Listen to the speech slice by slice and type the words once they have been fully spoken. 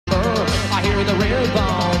hear the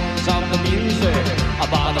rhythms of the music,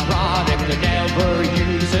 about the product and never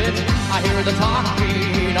use it. I hear the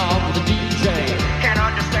talking of the DJ, can't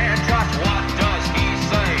understand just what does he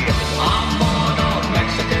say. I'm on a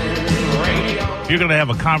Mexican radio. You're going to have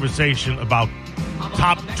a conversation about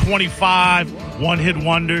top 25 one-hit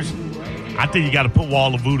wonders. I think you got to put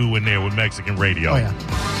Wall of Voodoo in there with Mexican radio. Oh, yeah.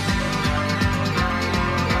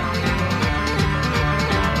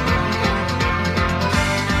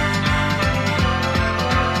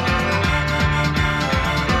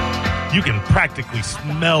 You can practically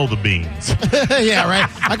smell the beans. Yeah, right.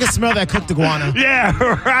 I can smell that cooked iguana. Yeah,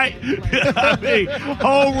 right. I mean,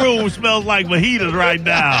 whole room smells like mojitos right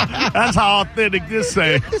now. That's how authentic this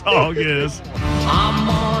song is. I'm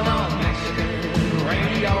on a Mexican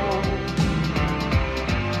radio.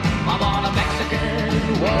 I'm on a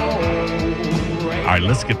Mexican radio. All right,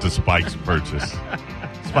 let's get to Spike's purchase.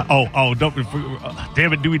 Don't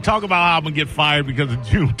damn it! Do we talk about how I'm gonna get fired because of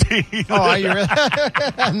Juneteenth? Oh, are you really?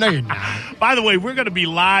 No, you're not. By the way, we're gonna be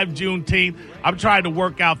live Juneteenth. I'm trying to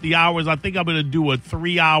work out the hours. I think I'm gonna do a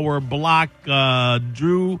 3-hour block.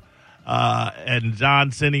 Drew and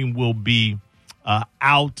John Sinning will be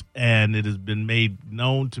out, and it has been made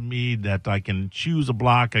known to me that I can choose a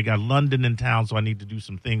block. I got London in town, so I need to do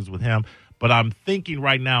some things with him. But I'm thinking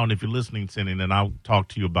right now, and if you're listening, Sinning, and I'll talk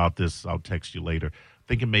to you about this. I'll text you later.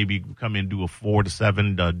 Thinking maybe come in and do a 4 to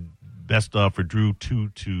 7, best of for Drew 2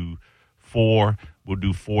 to 4. We'll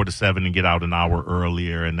do 4 to 7 and get out an hour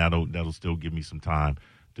earlier, and that'll still give me some time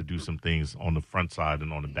to do some things on the front side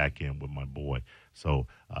and on the back end with my boy. So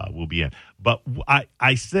we'll be in. But I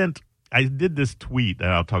did this tweet, and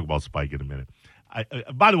I'll talk about Spike in a minute.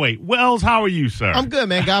 By the way, Wells, how are you, sir? I'm good,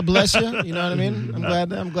 man. God bless you. You know what I mean?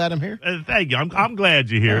 I'm glad I'm here. Thank you. I'm glad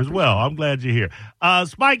you're here as well. I'm glad you're here.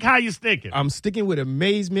 Spike, how you sticking? I'm sticking with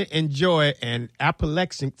amazement and joy and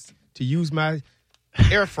Appalachians to use my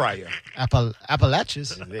air fryer.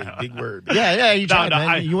 Appalachians? A big word. Yeah, you tried,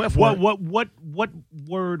 man. You went for it. What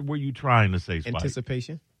word were you trying to say, Spike?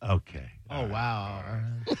 Anticipation. Okay. Oh, wow.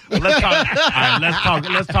 Well,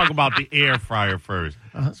 let's talk about the air fryer first.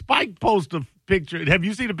 Spike posted a picture. Have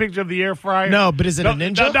you seen a picture of the air fryer? No, but is it a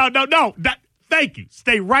Ninja? No. Thank you.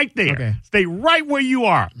 Stay right there. Okay. Stay right where you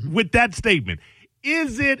are with that statement.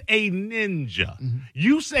 Is it a Ninja? Mm-hmm.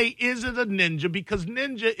 You say, is it a Ninja? Because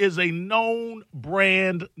Ninja is a known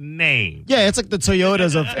brand name. Yeah, it's like the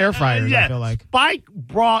Toyotas of air fryers, I feel like. Spike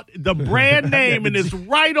brought the brand name, and it's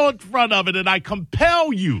right on front of it, and I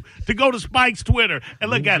compel you to go to Spike's Twitter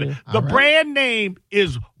and look at it. The brand name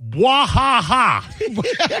is Wahaha.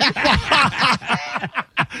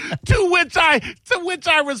 To which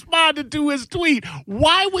I responded to his tweet,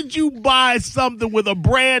 why would you buy something with a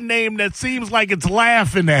brand name that seems like it's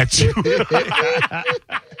laughing at you?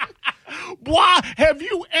 Bois, have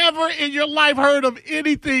you ever in your life heard of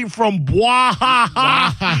anything from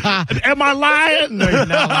Wahaha? Am I lying? No, you're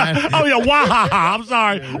not lying. Oh, yeah, Wahaha. I'm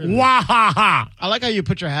sorry. Wahaha. I like how you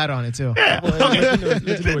put your hat on it, too. Yeah.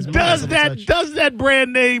 Does that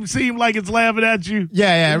brand name seem like it's laughing at you?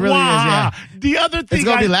 Yeah, it really is, yeah. The other thing it's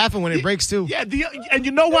going to be laughing when it breaks, too. Yeah, and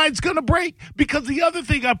you know why it's going to break? Because the other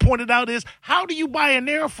thing I pointed out is, how do you buy an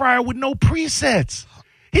air fryer with no presets?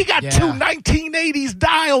 He got two 1980s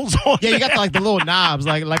dials on Yeah, you got like the little knobs,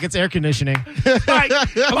 like it's air conditioning.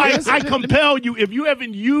 I compel you, if you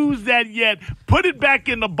haven't used that yet, put it back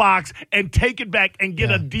in the box and take it back and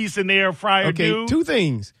get a decent air fryer, dude. Two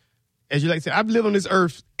things. As you like to say, I've lived on this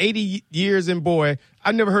earth 80 years, and boy,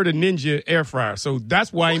 I've never heard of Ninja air fryer, so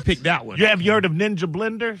that's why I ain't picked that one. Have you heard of Ninja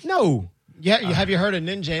blenders? No. Yeah, have you heard of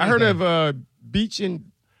Ninja anything? I heard of Beach and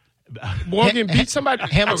Morgan Beach, somebody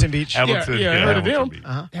Hamilton Beach. I heard of them.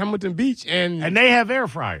 Hamilton Beach, and they have air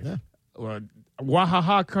fryers. Yeah. Well,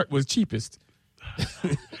 Wahaha was cheapest.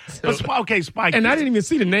 Spike. And I didn't even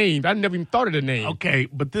see the name. I never even thought of the name. Okay,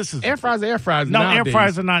 but this is air fryers. Air fryers. No, nowadays. air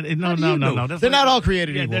fryers are not. No. They're not all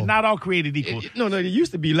created equal. They're not all created equal. No. They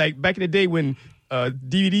used to be like back in the day when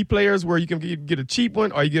DVD players where you can get a cheap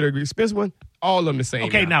one or you get an expensive one. All of them the same.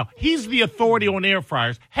 Okay, now he's the authority on air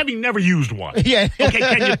fryers, having never used one. Yeah. Okay,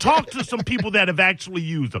 can you talk to some people that have actually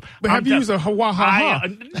used them? But have you used a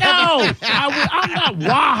Wahaha? No, I'm not Wahaha.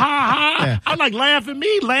 Yeah. I'm like, laugh at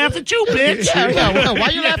me, laugh at you, bitch. Yeah. Why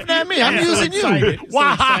are you laughing at me? I'm using you.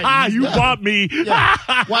 Wahaha, you bought me. Yeah.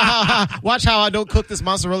 Wahaha. Watch how I don't cook this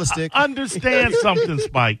mozzarella stick. Understand something,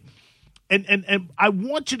 Spike. And I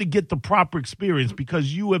want you to get the proper experience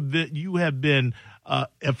because you have been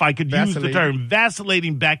if I could use the term,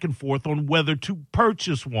 vacillating back and forth on whether to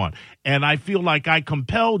purchase one. And I feel like I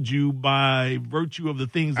compelled you by virtue of the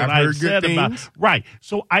things that I said about. Right.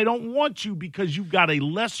 So I don't want you, because you've got a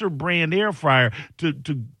lesser brand air fryer, to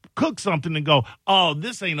cook something and go, oh,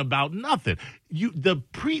 this ain't about nothing.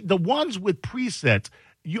 The ones with presets,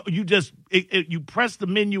 you just you press the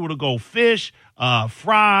menu, it'll go fish,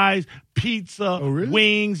 fries, pizza,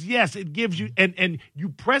 wings. Yes, it gives you and you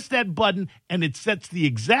press that button and it sets the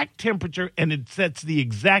exact temperature and it sets the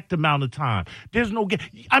exact amount of time. There's no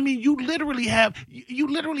I mean, you literally have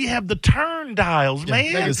the turn dials,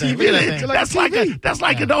 man. That's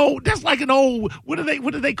like an old what do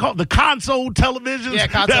they call it? The console televisions? Yeah,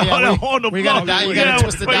 console. On the we gotta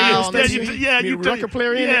twist the dial. You record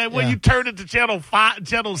player in it. When you turn it to channel 5,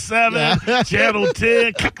 channel 7, channel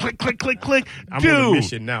 10, click. I'm on a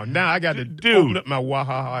mission now. Now I got to open up my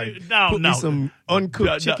Wahaha and put me some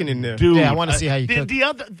uncooked chicken in there. Dude, I want to see how you cook. The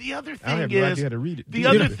other thing I have is, no idea how to read it.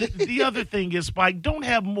 the other thing is, Spike, don't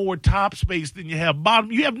have more top space than you have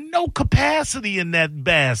bottom. You have no capacity in that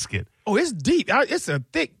basket. Oh, it's deep. It's a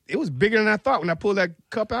thick. It was bigger than I thought when I pulled that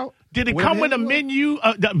cup out. Did it come with a menu?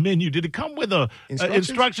 Did it come with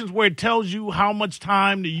instructions where it tells you how much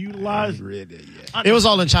time to utilize? I read it yet. It was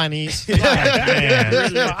all in Chinese, so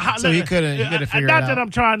he couldn't figure it out. Not that I'm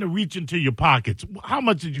trying to reach into your pockets. How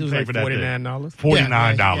much did you pay for that? $49.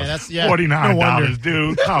 $49. $49,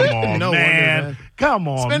 dude. Come on, no man. Wonder, man. Come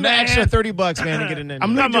on, spend man. an extra $30, man, to get in there.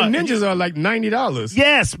 I'm like, your ninjas are like $90.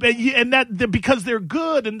 Yes, and that because they're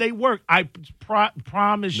good and they work. I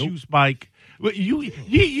promise you, Spike. You,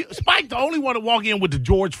 Spike, the only one to walk in with the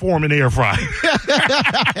George Foreman air fryer. He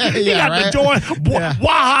got the George.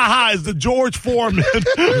 Wahaha is the George Foreman.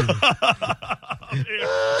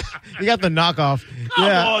 You got the knockoff. Come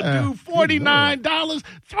on, dude. $49.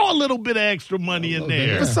 Throw a little bit of extra money in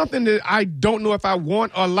there. For something that I don't know if I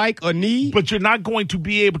want or like or need. But you're not going to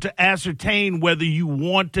be able to ascertain whether you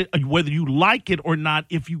want it, whether you like it or not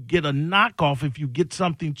if you get a knockoff, if you get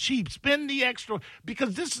something cheap. Spend the extra,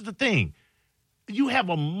 because this is the thing. You have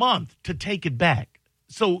a month to take it back.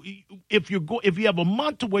 So if you have a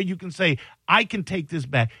month to where you can say, I can take this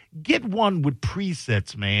back, get one with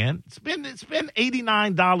presets, man. Spend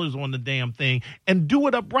 $89 on the damn thing and do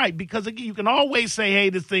it upright, because again, you can always say, hey,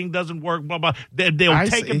 this thing doesn't work, blah, blah. They'll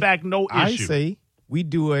take it back, no issue. I say we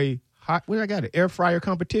do a an air fryer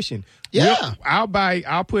competition. Yeah.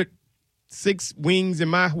 I'll put 6 wings in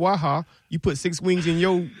my Waha. You put 6 wings in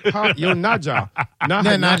your Naja.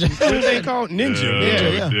 Naja. What is they called?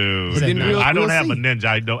 Ninja. Dude. I don't have a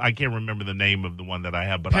Ninja. I can't remember the name of the one that I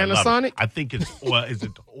have, but Panasonic? I love it. I think it's is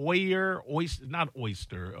it Oyster? Not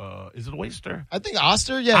Oyster. Is it Oyster? I think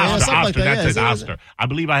Oster. Oster, like that. That's Yeah, it, Oster. I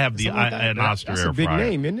believe I have an Oster That's air a big fryer.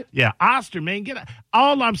 name, isn't it? Yeah, Oster, man.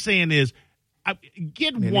 All I'm saying is,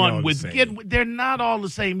 get one with they're not all the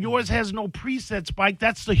same. Yours has no preset, Spike.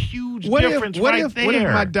 That's the huge difference there. What if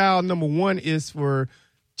my dial number 1 is for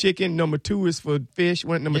chicken, number 2 is for fish,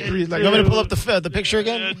 number 3 is like. You want me to pull up the picture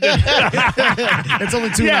again? It's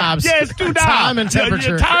only 2 knobs. Yeah, it's 2 knobs. Time and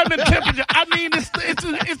temperature. Time and temperature. I mean,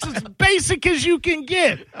 it's as basic as you can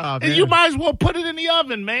get. Oh, and you might as well put it in the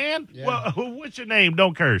oven, man. Yeah. Well, what's your name?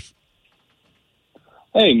 Don't curse.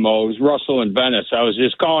 Hey, Mo, it's Russell in Venice. I was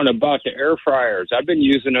just calling about the air fryers. I've been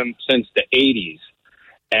using them since the 80s.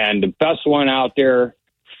 And the best one out there,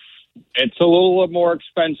 it's a little more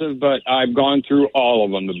expensive, but I've gone through all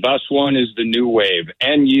of them. The best one is the New Wave,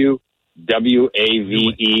 NUWAVE.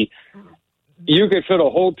 You could fit a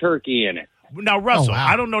whole turkey in it. Now, Russell, wow.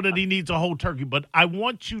 I don't know that he needs a whole turkey, but I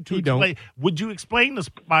want you to explain. Would you explain to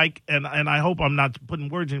Spike, and I hope I'm not putting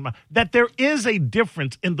words in your mouth, that there is a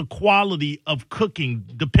difference in the quality of cooking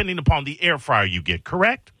depending upon the air fryer you get,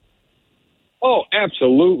 correct? Oh,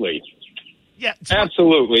 absolutely. Yeah.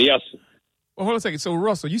 Absolutely, yes. Well, hold on a second. So,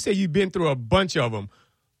 Russell, you say you've been through a bunch of them.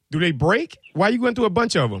 Do they break? Why are you going through a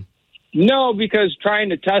bunch of them? No, because trying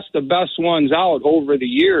to test the best ones out over the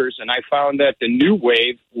years, and I found that the New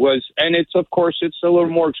Wave was, and it's a little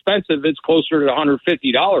more expensive. It's closer to the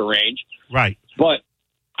 $150 range. Right. But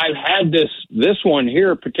I've had this one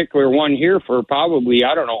here, particular one here, for probably,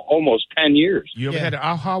 I don't know, almost 10 years. You ever had an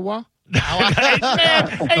Ahawa? Ain't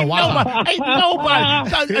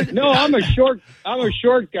nobody. No, I'm a short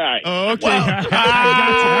guy. Oh, okay.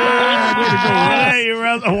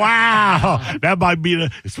 Wow. That might be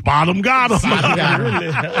the spot him, got him.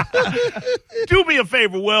 Do me a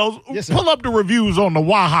favor, Wells. Yes, sir. Pull up the reviews on the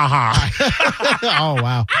Wahaha. Oh,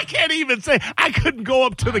 wow. I can't even say, I couldn't go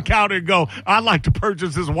up to the counter and go, I'd like to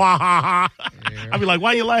purchase this Wahaha. I'd be like,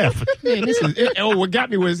 why you laughing? Man, what got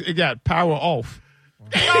me was it got power off.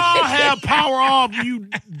 They all have power off, you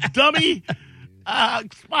dummy.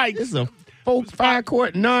 Spike. This is a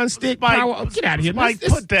 5-quart non-stick power off. Get out of here. Spike,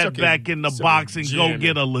 put that back in the box and go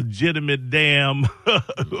get a legitimate damn.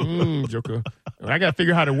 Joker. I got to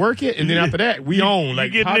figure out how to work it, and then after that, we own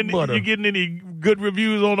like hot butter. You getting any good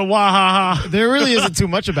reviews on the Wahaha? There really isn't too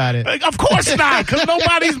much about it. Of course not, because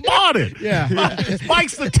nobody's bought it. Yeah.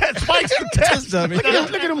 Spike's the test. Spike's the test. dummy. Look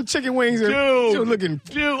at them chicken wings. Dude, Looking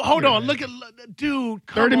hold on. Look at, dude.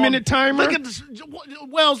 30-minute timer. Look at this,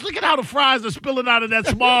 Wells. Look at how the fries are spilling out of that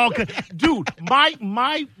small. Dude,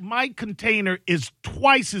 my container is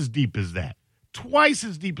twice as deep as that. Twice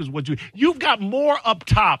as deep as what you've got more up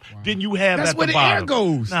top than you have That's at where the the bottom. air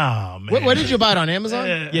goes. Nah, man. Where did you buy it on Amazon?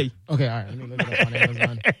 Yeah. Okay, all right. Let me look it up on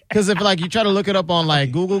Amazon. Because if like you try to look it up on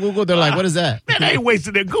like Google, they're like, what is that? Man, they ain't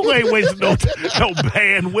wasting it. Google ain't wasting no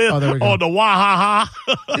bandwidth on the Wahaha.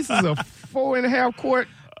 This is a 4.5 quart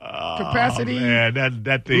capacity. Oh, man,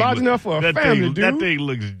 that thing large enough for a family, dude. That thing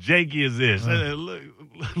looks janky as this.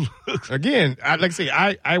 Again, like I say,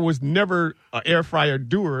 I was never an air fryer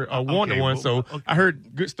doer or wanted one, so I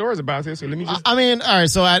heard good stories about this. So let me just. I mean, all right.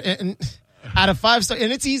 So out of 5 stars,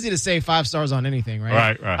 and it's easy to say 5 stars on anything,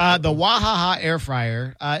 right? Right. The Wahaha air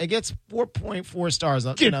fryer, it gets 4.4 stars.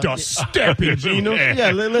 Get the step in, Gina.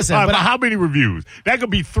 Yeah, listen. But how many reviews? That could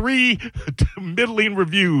be 3 middling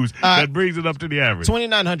reviews that brings it up to the average.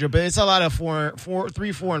 2,900, but it's a lot of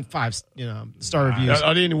 3, 4, and 5, star reviews.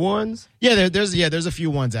 Are there any ones? Yeah, there's a few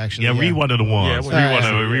ones actually. Yeah, read one of the ones.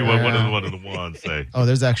 Yeah, read one of the ones. Say. Oh,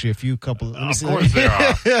 there's actually a few couple. Let me see. Of course there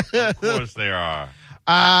are. Of course there are.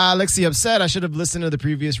 Let's see. Upset. I should have listened to the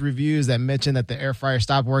previous reviews that mentioned that the air fryer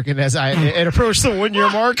stopped working as it approached the 1-year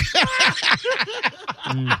mark.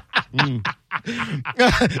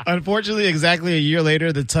 Unfortunately, exactly a year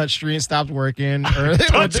later, the touch screen stopped working.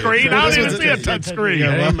 Touch screen? I don't even see a touch screen.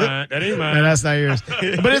 That ain't mine. No, that's not yours.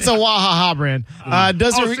 But it's a Wahaha brand.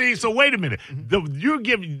 So wait a minute.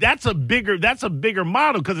 That's a bigger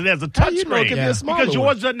model because it has a touch you know it screen. could be a smaller Because yours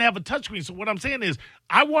one? doesn't have a touch screen. So what I'm saying is,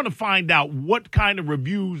 I want to find out what kind of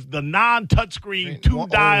reviews the non-touchscreen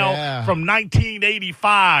 2-dial from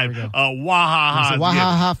 1985 Wahaha.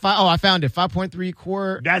 Wahaha 5. Oh, I found it. 5.3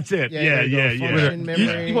 quart. That's it. Yeah. Function,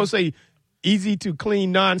 memory. You gonna say easy to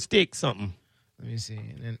clean non-stick something? Let me see.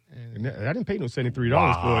 And I didn't pay no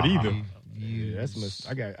 $73 for it either. Yeah,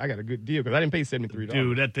 I got a good deal because I didn't pay $73.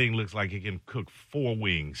 Dude, that thing looks like it can cook 4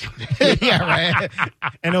 wings. Yeah, right.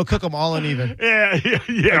 And they'll cook them all uneven. Yeah,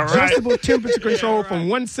 right. Adjustable temperature control from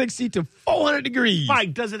 160 to 400 degrees.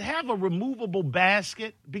 Mike, does it have a removable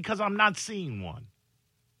basket? Because I'm not seeing one.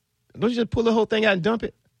 Don't you just pull the whole thing out and dump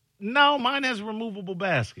it? No, mine has a removable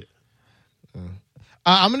basket.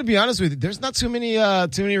 I'm going to be honest with you. There's not too many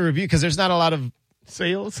reviews because there's not a lot of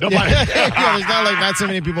sales. Yeah, there's not so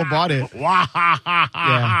many people bought it.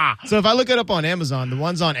 Yeah. So if I look it up on Amazon, the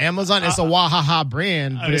ones on Amazon, it's a Wahaha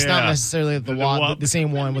brand, but it's not necessarily the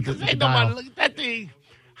same one with the dial. Look at that thing.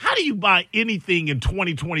 How do you buy anything in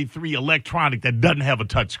 2023 electronic that doesn't have a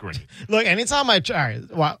touchscreen? Look, anytime I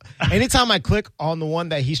click on the one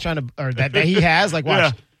that he's trying to, or that he has, like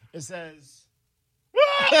watch, it says.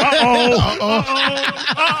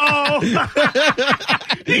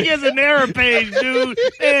 He gets an error page, dude.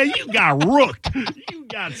 Man, you got rooked. You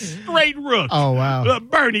got straight rooked. Oh, wow.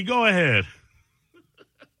 Bernie, go ahead.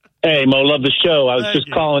 Hey, Mo, love the show. I was Thank just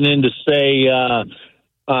you. calling in to say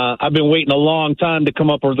I've been waiting a long time to come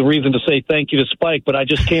up with a reason to say thank you to Spike, but I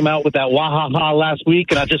just came out with that Wahaha last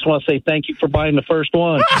week, and I just want to say thank you for buying the first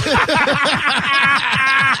one.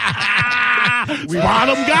 Spot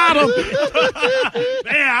 'em, got 'em.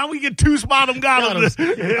 Man, how we get 2 spot 'em, got 'em? It's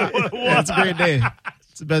a great day.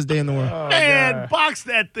 It's the best day in the world. Man, box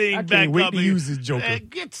that thing I back can't wait up. to use this joker. Man,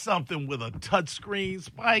 get something with a touch screen,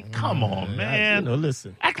 Spike. Come on, man.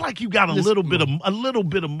 Listen. Act like you got a little bit of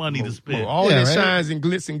money to spend. All that shines and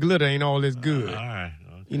glitz and glitter ain't all that's good. All right.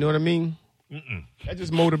 You know what I mean? That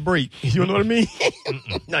just motor brake. You know what I mean?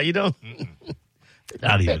 No, you don't.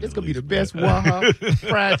 It's gonna be the best Waha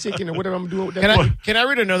fried chicken or whatever I'm doing with that. Can I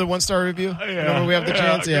read another 1-star review? Whenever we have the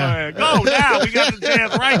chance? Go now. We got the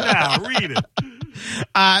chance right now. Read it.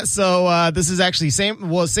 So this is actually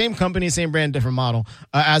same company, same brand, different model.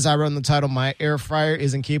 As I wrote in the title, my air fryer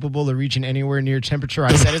is incapable of reaching anywhere near temperature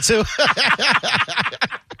I set it to.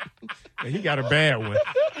 He got a bad one.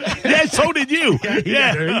 Yeah, so did you.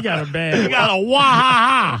 Yeah, he got a bad one. You got a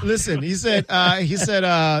Wahaha. Listen, he said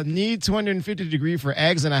need 250 degree for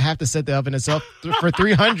eggs, and I have to set the oven itself for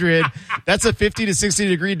 300. That's a 50 to 60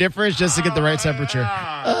 degree difference just to get the right temperature.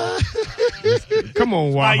 Come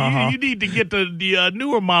on, Wahaha. You need to get the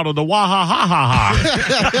newer model, the Wahaha.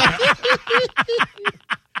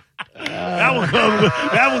 That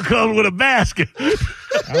one comes with a basket.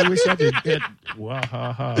 I wish I could get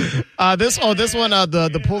Wahaha. This one,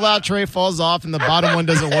 the pull-out tray falls off and the bottom one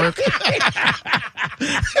doesn't work.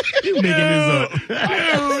 You making this up? Dude,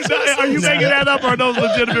 are you making that up or are those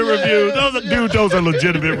legitimate reviews? Those are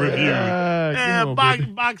legitimate reviews.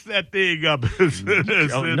 Box that thing up.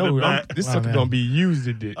 This sucker gonna be used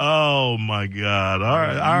to it. Oh my God!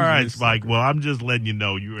 All right, Spike. Well, I'm just letting you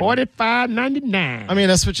know you're $45.99. I mean,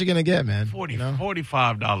 that's what you're gonna get, man.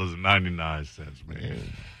 $45.99, man.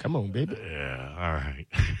 Come on, baby. Yeah. All right.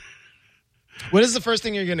 What is the first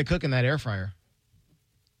thing you're gonna cook in that air fryer?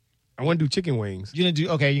 I want to do chicken wings. You're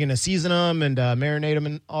gonna season them and marinate them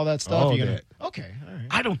and all that stuff. All that. Okay, all right.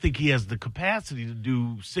 I don't think he has the capacity to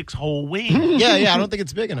do 6 whole wings. yeah, I don't think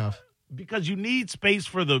it's big enough. Because you need space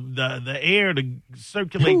for the air to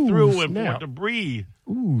circulate through and for it to breathe.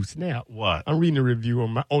 Ooh, snap. What? I'm reading a review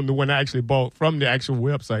on the one I actually bought from the actual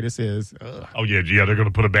website. It says... Oh, yeah, they're going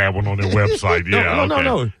to put a bad one on their website. Yeah,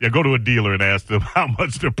 No. Yeah, go to a dealer and ask them how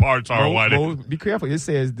much their parts are. Be careful. It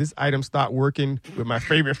says, this item stopped working with my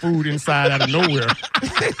favorite food inside out of nowhere.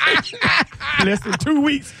 Less than 2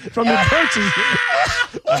 weeks from the purchase.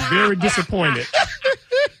 I'm very disappointed.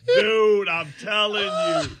 Dude, I'm telling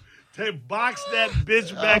you. Box that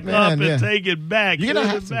bitch back up and take it back. You're gonna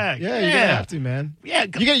have to. Yeah, you're gonna have to, man. Yeah,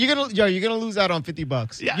 you're gonna lose out on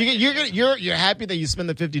 $50. Yeah. You're happy that you spend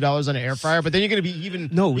the $50 on an air fryer, but then you're gonna be even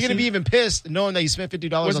pissed knowing that you spent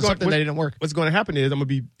 $50 on something that didn't work. What's going to happen is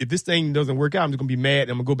if this thing doesn't work out, I'm just gonna be mad.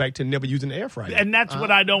 And I'm gonna go back to never using the air fryer. And that's what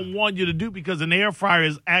I don't want you to do, because an air fryer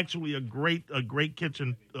is actually a great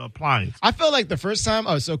kitchen appliance. I feel like the first time.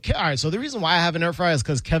 All right. So the reason why I have an air fryer is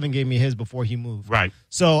because Kevin gave me his before he moved. Right.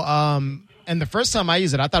 So and the first time I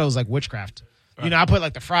used it, I thought it was like witchcraft. Right. I put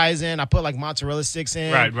like the fries in, I put like mozzarella sticks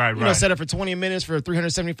in. Right. Set it for 20 minutes for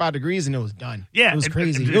 375 degrees, and it was done. Yeah, it was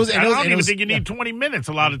crazy. I don't even think you need 20 minutes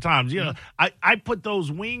a lot of times. I put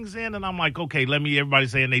those wings in, and I'm like, okay,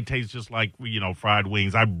 everybody's saying they taste just like fried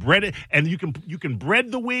wings. I bread it, and you can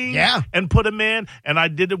bread the wings, and put them in. And I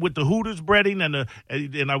did it with the Hooters breading, and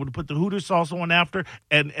I would put the Hooters sauce on after.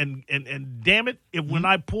 And damn it, when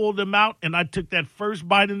I pulled them out and I took that first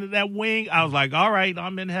bite into that wing, I was like, all right,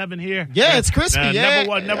 I'm in heaven here. Yeah, it's crispy.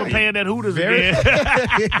 Never paying that Hooters again.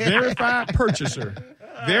 Verified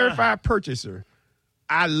purchaser.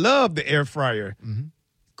 I love the air fryer. Mm-hmm.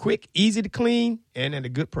 Quick, easy to clean, and at a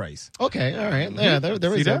good price. Okay, all right. Yeah,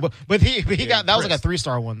 there is that. But he got that was like a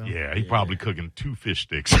 3-star one though. Yeah, he probably cooking 2 fish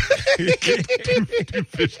sticks. two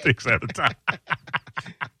fish sticks at a time.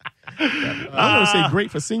 I'm going to say great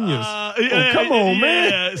for seniors. Come on, man.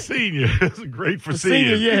 Yeah, senior. It's great for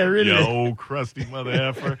seniors. Yeah, really. You old crusty mother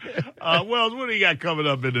effer. Wells, what do you got coming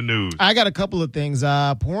up in the news? I got a couple of things.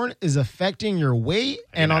 Porn is affecting your weight.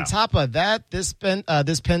 And on top of that, this Penn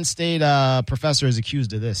State professor is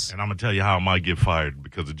accused of this. And I'm going to tell you how I might get fired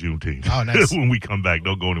because of Juneteenth. Oh, nice. When we come back,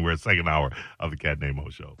 don't go anywhere. Second hour of the Cat Named Mo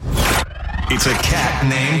Show. It's a cat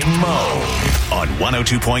named Mo on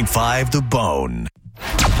 102.5 The Bone.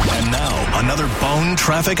 And now, another Bone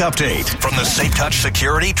traffic update from the Safe Touch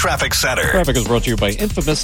Security Traffic Center. Traffic is brought to you by Infamous